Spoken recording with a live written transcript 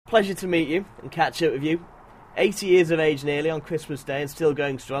Pleasure to meet you and catch up with you. 80 years of age nearly on Christmas Day and still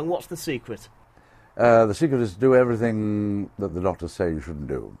going strong. What's the secret? The secret is to do everything that the doctors say you shouldn't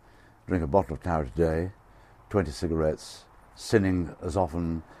do. Drink a bottle of claret a day, 20 cigarettes, sinning as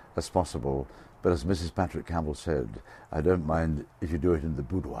often as possible. But as Mrs. Patrick Campbell said, I don't mind if you do it in the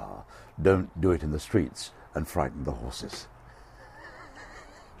boudoir. Don't do it in the streets and frighten the horses.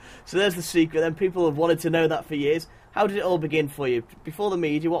 So there's the secret then. People have wanted to know that for years. How did it all begin for you? Before the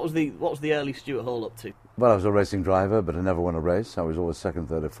media, what was the early Stuart Hall up to? Well, I was a racing driver, but I never won a race. I was always second,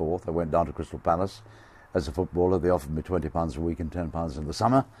 third or fourth. I went down to Crystal Palace as a footballer. They offered me £20 a week and £10 in the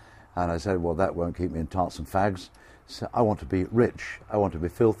summer. And I said, well, that won't keep me in tarts and fags. So I want to be rich. I want to be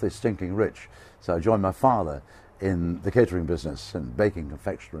filthy, stinking rich. So I joined my father in the catering business and baking,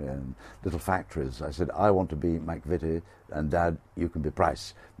 confectionery and little factories. I said, I want to be McVitie, and Dad, you can be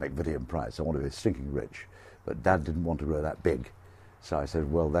Price, McVitie and Price. I want to be stinking rich. But Dad didn't want to grow that big. So I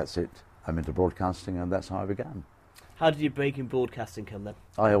said, well, that's it. I'm into broadcasting, and that's how I began. How did your break in broadcasting come then?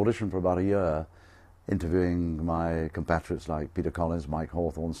 I auditioned for about a year, interviewing my compatriots like Peter Collins, Mike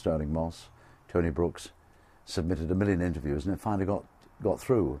Hawthorne, Sterling Moss, Tony Brooks. Submitted a million interviews, and it finally got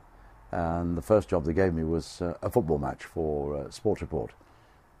through. And the first job they gave me was a football match for Sports Report,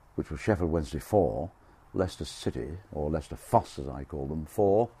 which was Sheffield Wednesday 4, Leicester City, or Leicester Foss as I call them,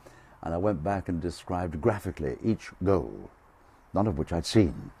 4. And I went back and described graphically each goal, none of which I'd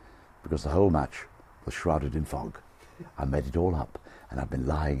seen, because the whole match was shrouded in fog. I made it all up, and I've been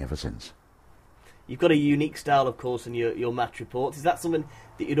lying ever since. You've got a unique style, of course, in your match reports. Is that something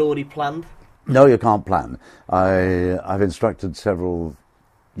that you'd already planned? No, you can't plan. I've instructed several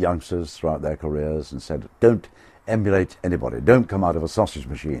youngsters throughout their careers and said, don't emulate anybody. Don't come out of a sausage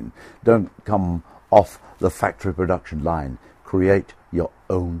machine. Don't come off the factory production line. Create your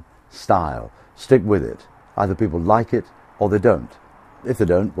own style. Stick with it. Either people like it or they don't. If they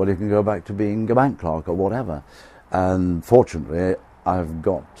don't, well, you can go back to being a bank clerk or whatever. And fortunately, I've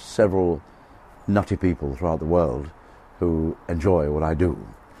got several nutty people throughout the world who enjoy what I do.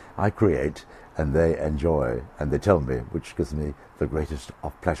 I create and they enjoy and they tell me, which gives me the greatest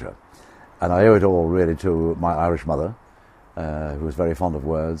of pleasure. And I owe it all really to my Irish mother, who was very fond of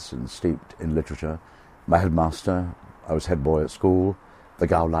words and steeped in literature, my headmaster, I was head boy at school, the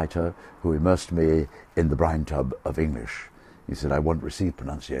Gauleiter, who immersed me in the brine tub of English. He said, I won't receive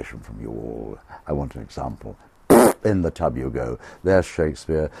pronunciation from you all. I want an example. In the tub you go. There's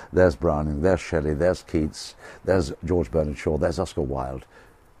Shakespeare, there's Browning, there's Shelley, there's Keats, there's George Bernard Shaw, there's Oscar Wilde.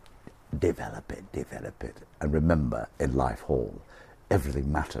 Develop it. And remember, in life, Hall,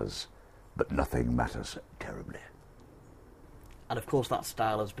 everything matters, but nothing matters terribly. And of course that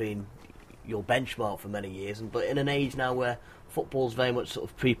style has been your benchmark for many years, but in an age now where football's very much sort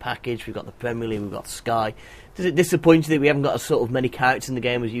of pre-packaged, we've got the Premier League, we've got Sky. Does it disappoint you that we haven't got as sort of many characters in the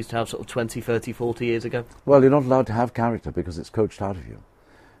game as we used to have sort of 20, 30, 40 years ago? Well, you're not allowed to have character because it's coached out of you.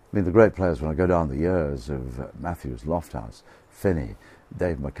 I mean, the great players, when I go down the years of Matthews, Lofthouse, Finney,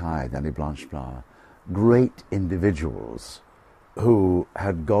 Dave Mackay, Danny Blanchflower, great individuals who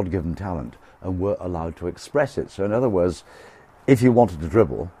had God-given talent and were allowed to express it. So in other words, if you wanted to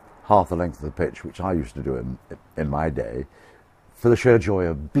dribble half the length of the pitch, which I used to do in my day, for the sheer joy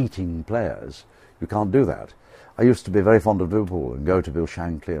of beating players, you can't do that. I used to be very fond of Liverpool and go to Bill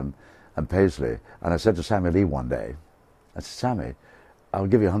Shankly and Paisley, and I said to Sammy Lee one day, I said, Sammy, I'll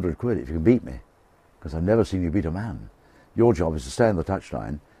give you £100 if you can beat me, because I've never seen you beat a man. Your job is to stay on the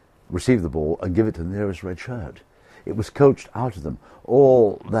touchline, receive the ball, and give it to the nearest red shirt. It was coached out of them.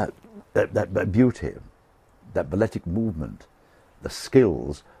 All that beauty, that balletic movement, the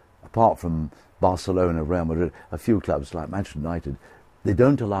skills, apart from Barcelona, Real Madrid, a few clubs like Manchester United, they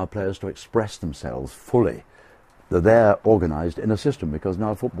don't allow players to express themselves fully. They're there organised in a system because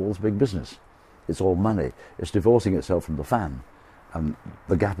now football's big business. It's all money. It's divorcing itself from the fan. And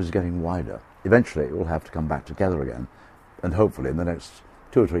the gap is getting wider. Eventually it will have to come back together again. And hopefully in the next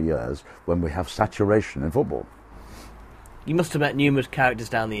 2 or 3 years when we have saturation in football. You must have met numerous characters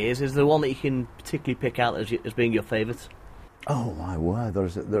down the years. Is there one that you can particularly pick out as being your favourite? Oh my word,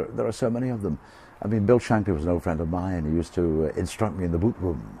 there are so many of them. I mean, Bill Shankly was an old friend of mine. He used to instruct me in the boot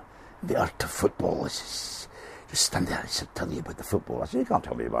room. The art of football is just stand there and tell you about the football. I said, you can't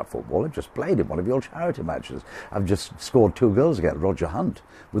tell me about football. I've just played in one of your charity matches. I've just scored 2 goals against Roger Hunt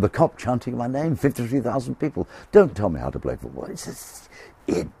with a cop chanting my name, 53,000 people. Don't tell me how to play football. It's just,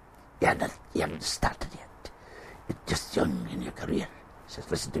 you haven't started yet. You're just young in your career. He says,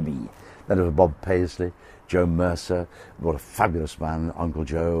 listen to me. Then there was Bob Paisley, Joe Mercer, what a fabulous man, Uncle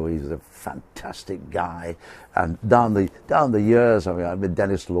Joe. He's a fantastic guy. And down the years, I mean, I've been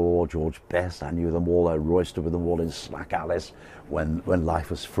Dennis Law, George Best. I knew them all. I roistered with them all in Slack Alice when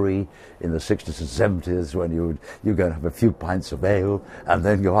life was free in the 60s and 70s, when you go and have a few pints of ale and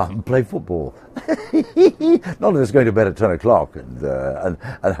then go out and play football. Not just going to bed at 10 o'clock and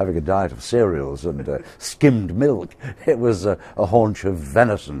having a diet of cereals and skimmed milk. It was a haunch of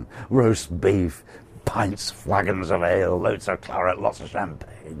venison, roast beef, pints, flagons of ale, loads of claret, lots of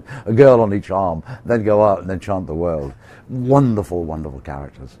champagne, a girl on each arm, then go out and then chant the world. Wonderful, wonderful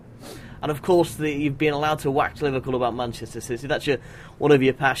characters. And of course, you've been allowed to wax lyrical about Manchester City. That's one of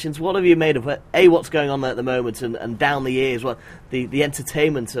your passions. What have you made of it? A, what's going on there at the moment, and down the years, what the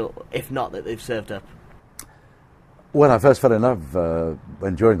entertainment, if not, that they've served up? When I first fell in love,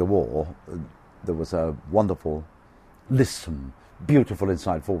 when during the war, there was a wonderful, listen, beautiful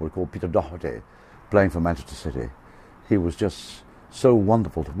inside forward called Peter Doherty, playing for Manchester City. He was just so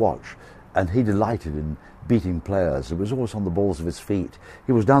wonderful to watch, and he delighted in beating players. He was always on the balls of his feet.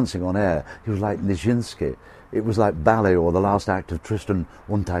 He was dancing on air. He was like Nijinsky. It was like ballet or the last act of Tristan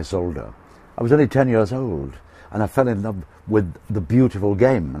und Isolde. I was only 10 years old, and I fell in love with the beautiful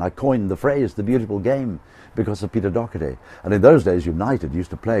game, and I coined the phrase the beautiful game because of Peter Doherty. And in those days, United used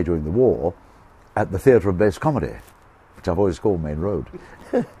to play during the war at the Theatre of Base Comedy, which I've always called Main Road,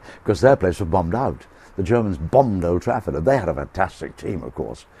 because their place was bombed out. The Germans bombed Old Trafford, and they had a fantastic team, of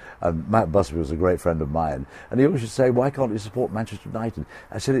course. Matt Busby was a great friend of mine, and he always used to say, "Why can't you support Manchester United?"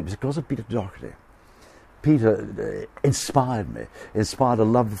 I said, it was because of Peter Doherty. Peter inspired me, inspired a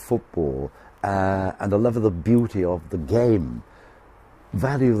love of football and a love of the beauty of the game,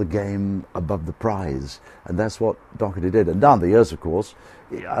 value the game above the prize, and that's what Doherty did. And down the years, of course,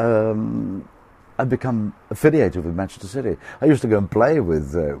 I'd become affiliated with Manchester City. I used to go and play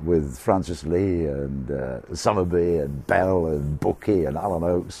with Francis Lee and Summerby and Bell and Bookie and Alan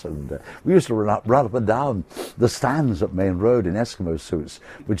Oakes, and we used to run up and down the stands at Main Road in Eskimo suits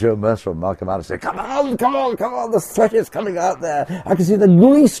with Joe Mercer and Malcolm Adams saying, "Come on, come on, come on! The sweat is coming out there. I can see the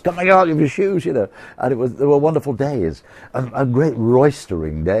grease coming out of your shoes, you know." And they were wonderful days, and great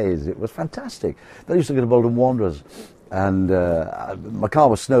roistering days. It was fantastic. Then I used to go to Bolton Wanderers, and my car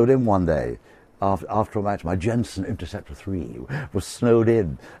was snowed in one day. After a match, my Jensen Interceptor 3 was snowed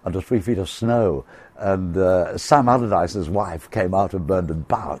in under 3 feet of snow, and Sam Allardyce's wife came out of Burnden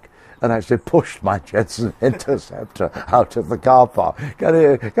Park and actually pushed my Jensen Interceptor out of the car park. Can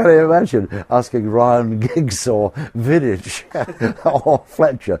you imagine asking Ryan Giggs or Vidic or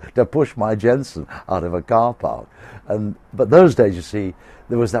Fletcher to push my Jensen out of a car park? But those days, you see,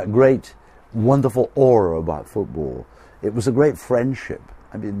 there was that great, wonderful aura about football. It was a great friendship.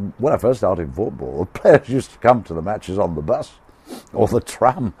 I mean, when I first started in football, the players used to come to the matches on the bus, or the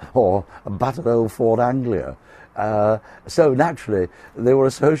tram, or a battered old Ford Anglia. So naturally, they were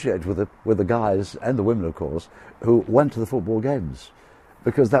associated with the guys, and the women, of course, who went to the football games,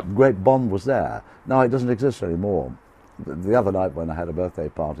 because that great bond was there. Now, it doesn't exist anymore. The other night when I had a birthday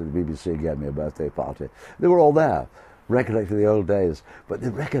party, the BBC gave me a birthday party, they were all there, recollecting the old days, but they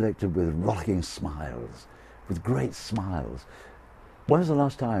recollected with rollicking smiles, with great smiles. When was the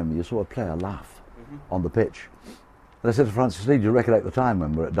last time you saw a player laugh on the pitch? And I said to Francis Lee, "Do you recollect the time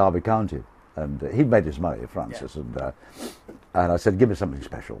when we were at Derby County?" And he'd made his money, Francis, yeah. And I said, "Give me something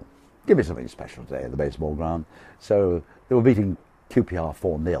special. Give me something special today at the baseball ground." So they were beating QPR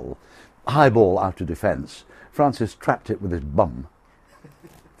 4-0. High ball out to defence. Francis trapped it with his bum,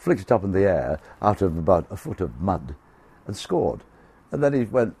 flicked it up in the air out of about a foot of mud, and scored. And then he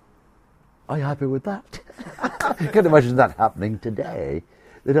went, "Are you happy with that?" You can imagine that happening today.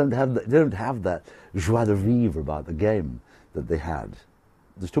 They don't have that joie de vivre about the game that they had.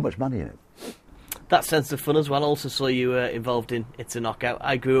 There's too much money in it. That sense of fun as well. I also saw you involved in It's a Knockout.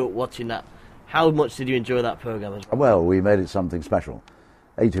 I grew up watching that. How much did you enjoy that programme as well? Well, we made it something special.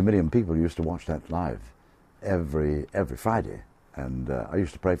 80 million people used to watch that live every Friday, and I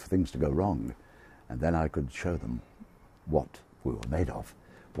used to pray for things to go wrong, and then I could show them what we were made of,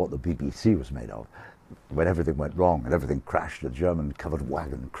 what the BBC was made of. When everything went wrong and everything crashed, the German covered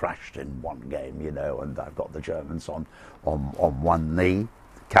wagon crashed in one game, you know, and I've got the Germans on one knee,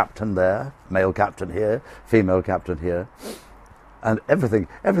 captain there, male captain here, female captain here, and everything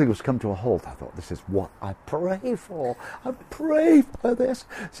was come to a halt. I thought, this is what I pray for. I pray for this.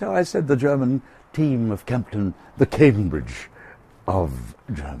 So I said, the German team of Kempton, the Cambridge of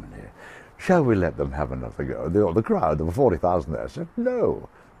Germany, shall we let them have another go? The crowd, there were 40,000 there, said, no.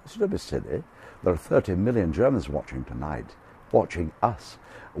 I said, don't be silly. There are 30 million Germans watching tonight, watching us,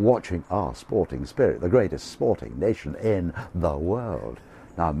 watching our sporting spirit, the greatest sporting nation in the world.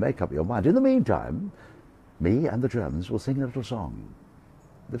 Now make up your mind. In the meantime, me and the Germans will sing a little song.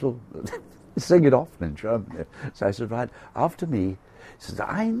 Sing it often in Germany. So I said, right, after me, he says,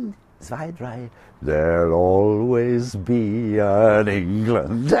 Ein zwei, drei, there'll always be an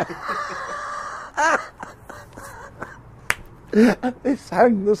England. And they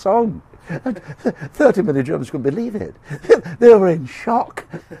sang the song. And 30 million Germans couldn't believe it. They were in shock.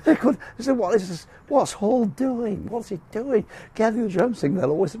 They said, "What is this? What's Hall doing? What's he doing? Getting the Germans sing,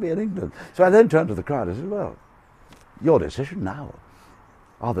 there'll always be an England." So I then turned to the crowd and said, "Well, your decision now.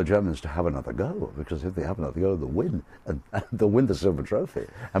 Are the Germans to have another go? Because if they have another go, they'll win, and they'll win the silver trophy,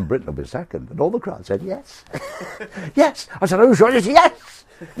 and Britain will be second." And all the crowd said, "Yes." Yes. I said, "Oh, sure, yes.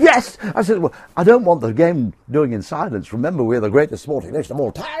 Yes." I said, "Well, I don't want the game doing in silence. Remember, we're the greatest sporting nation of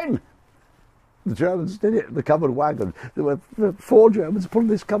all time." The Germans did it, the covered wagon. There were 4 Germans pulling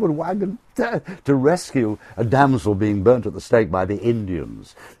this covered wagon to rescue a damsel being burnt at the stake by the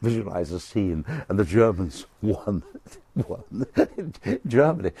Indians. Visualize the scene, and the Germans won.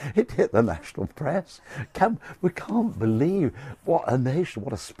 Germany, it hit the national press. We can't believe what a nation,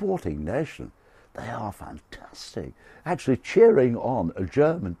 what a sporting nation. They are fantastic. Actually cheering on a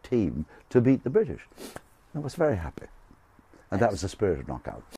German team to beat the British. I was very happy. And that was the spirit of knockout.